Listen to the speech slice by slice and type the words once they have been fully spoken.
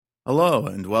Hello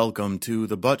and welcome to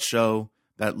The Butt Show.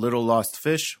 That little lost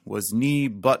fish was knee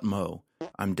butt mo.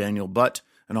 I'm Daniel Butt,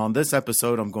 and on this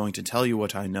episode I'm going to tell you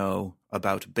what I know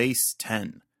about base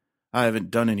 10. I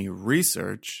haven't done any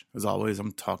research. As always,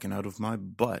 I'm talking out of my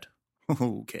butt.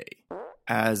 Okay.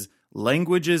 As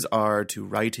languages are to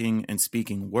writing and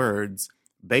speaking words,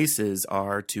 bases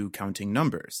are to counting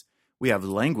numbers. We have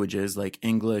languages like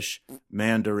English,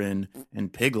 Mandarin,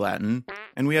 and Pig Latin,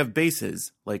 and we have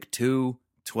bases like 2,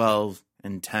 12,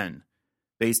 and 10.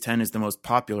 Base 10 is the most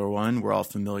popular one. We're all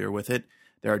familiar with it.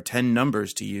 There are 10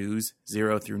 numbers to use,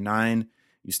 0 through 9.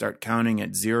 You start counting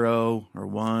at 0 or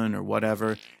 1 or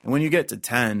whatever. And when you get to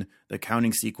 10, the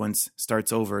counting sequence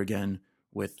starts over again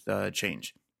with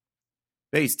change.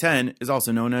 Base 10 is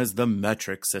also known as the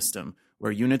metric system,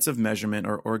 where units of measurement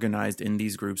are organized in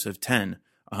these groups of 10.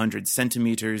 100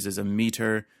 centimeters is a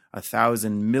meter,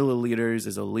 1,000 milliliters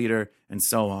is a liter, and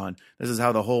so on. This is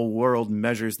how the whole world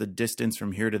measures the distance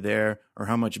from here to there, or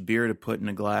how much beer to put in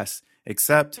a glass,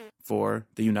 except for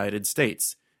the United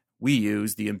States. We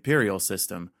use the imperial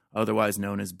system, otherwise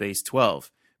known as base 12,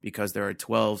 because there are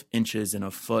 12 inches in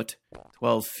a foot,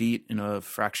 12 feet in a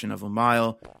fraction of a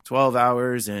mile, 12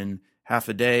 hours in half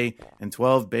a day, and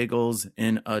 12 bagels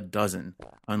in a dozen,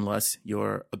 unless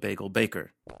you're a bagel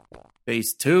baker.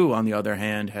 Base 2, on the other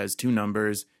hand, has two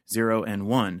numbers, 0 and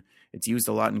 1. It's used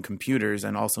a lot in computers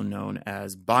and also known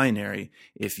as binary.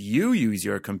 If you use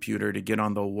your computer to get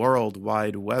on the World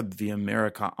Wide Web via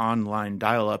America Online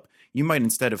dial-up, you might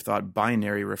instead have thought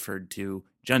binary referred to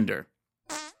gender.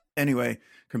 Anyway,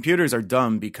 computers are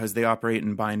dumb because they operate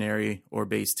in binary or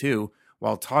base 2,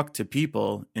 while talk to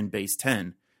people in base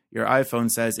 10. Your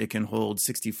iPhone says it can hold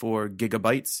 64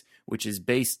 gigabytes, which is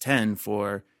base 10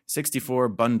 for 64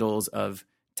 bundles of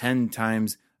 10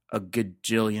 times a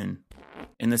gajillion.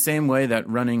 In the same way that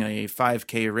running a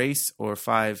 5K race or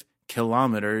 5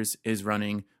 kilometers is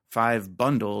running 5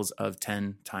 bundles of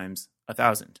 10 times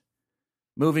 1,000.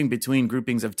 Moving between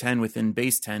groupings of 10 within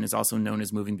base 10 is also known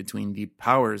as moving between the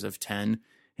powers of 10.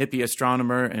 Hippie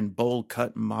astronomer and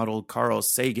bowl-cut model Carl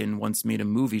Sagan once made a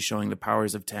movie showing the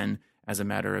powers of 10 as a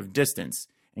matter of distance.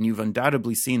 And you've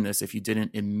undoubtedly seen this if you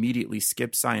didn't immediately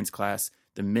skip science class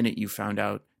the minute you found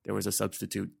out there was a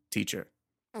substitute teacher.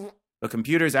 But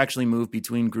computers actually move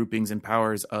between groupings and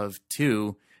powers of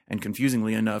 2, and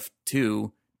confusingly enough,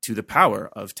 2 to the power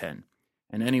of 10.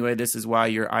 And anyway, this is why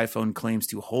your iPhone claims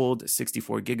to hold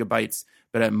 64 gigabytes,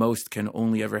 but at most can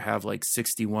only ever have like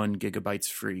 61 gigabytes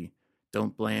free.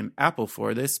 Don't blame Apple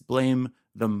for this, blame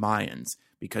the Mayans,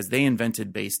 because they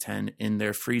invented base 10 in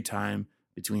their free time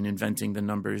between inventing the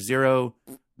number 0,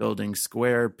 building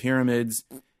square pyramids,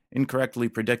 incorrectly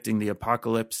predicting the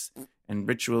apocalypse, and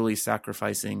ritually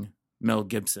sacrificing Mel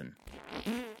Gibson.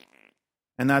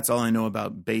 And that's all I know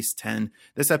about base 10.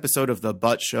 This episode of The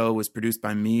Butt Show was produced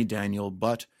by me, Daniel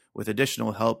Butt, with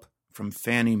additional help from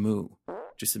Fanny Moo.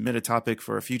 To submit a topic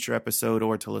for a future episode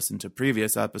or to listen to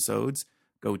previous episodes,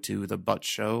 go to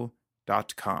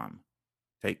thebuttshow.com.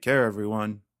 Take care,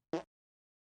 everyone.